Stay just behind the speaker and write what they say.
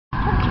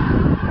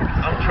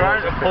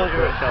trying to pull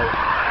you out.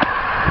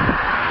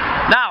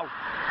 Now,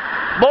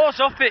 Moore's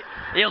off it.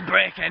 He'll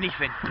break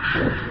anything.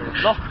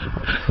 Look,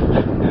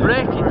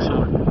 breaking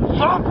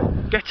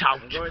son. Get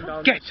out.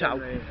 Get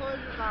out. I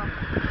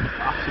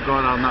have to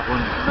go down that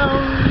one. No.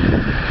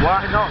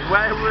 Why not?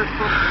 Where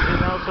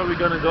else are we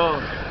gonna go?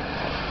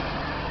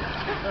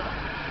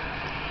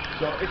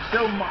 So it's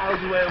still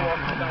miles away.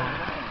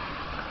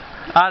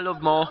 I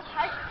love Moore.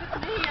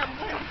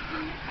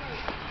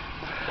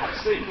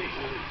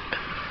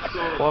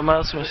 What am I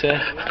else going to say?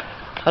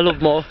 I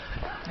love Moore.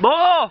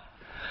 Moore!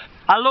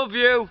 I love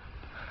you!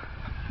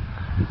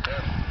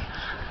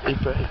 He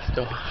breaks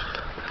stuff.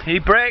 He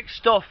breaks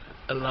stuff.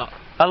 A lot.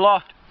 A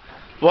lot.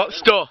 What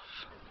stuff?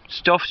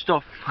 Stuff.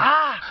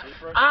 I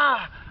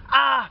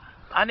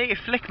need to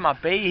flick my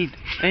bead.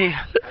 He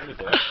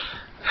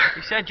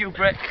said you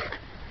break.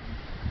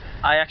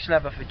 I actually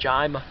have a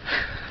vagina.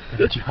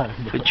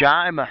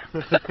 Vagina.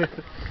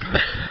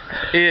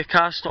 Here,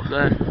 can't stop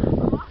there.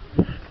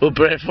 We'll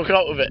break fuck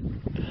out of it.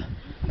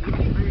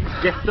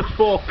 Get the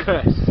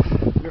focus.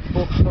 You're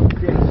fucked up,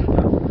 yes.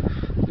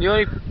 You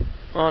only.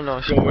 Oh no,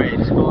 it's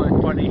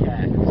going funny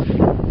hair.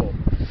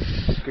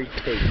 Street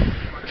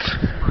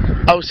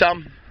Oh,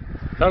 Sam.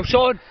 No,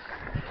 son.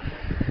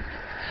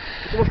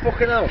 We're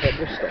fucking out at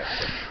bus stop.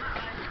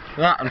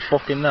 That and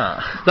fucking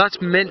that. That's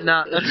mint,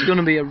 that. That's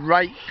gonna be a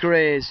right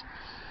graze.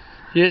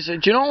 Yes, do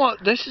you know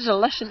what? This is a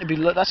lesson to be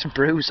learned. That's a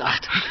bruise,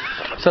 that.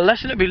 It's a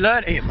lesson to be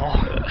learned here, more.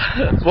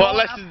 What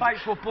lesson? Fight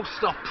for bus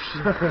stops.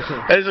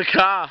 There's a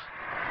car.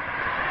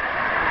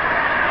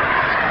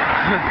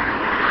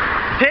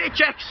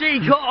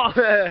 HXC car.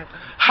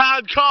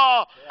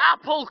 Hardcore.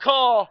 Apple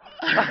car.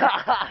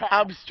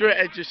 I'm straight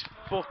edge as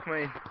fuck,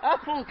 me.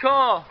 Apple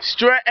car.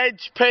 Straight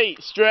edge,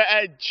 Pete. Straight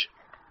edge.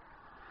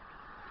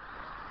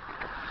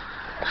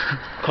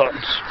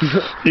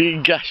 Cunts. You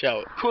can gash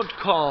out. Good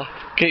car.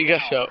 Get your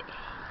gash out.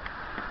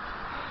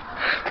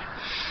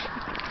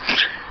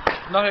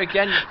 Not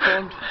again, you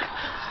cunt.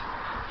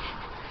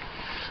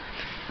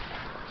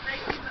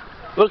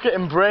 Look at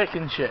him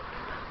breaking shit.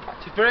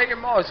 He's breaking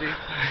more, is he?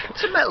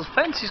 It's a metal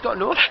fence, he's got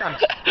no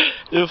chance.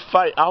 He'll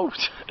fight out.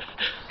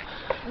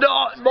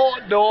 No, more,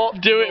 no.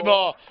 Do it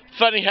more.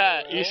 Funny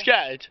hair. You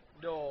scared?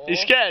 No. You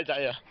scared, are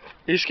you?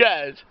 You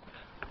scared?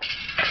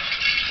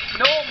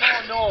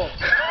 No.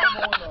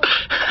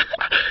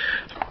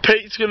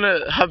 Pete's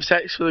gonna have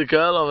sex with a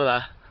girl over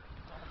there.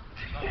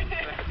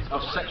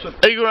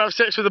 Are you gonna have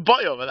sex with a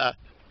boy over there?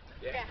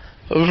 Yeah.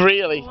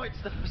 Really? Oh,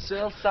 it's the for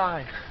sale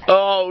sign.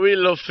 Oh, we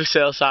love for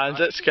sale signs.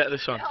 Let's get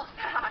this one.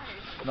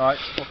 No,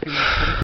 it's fucking.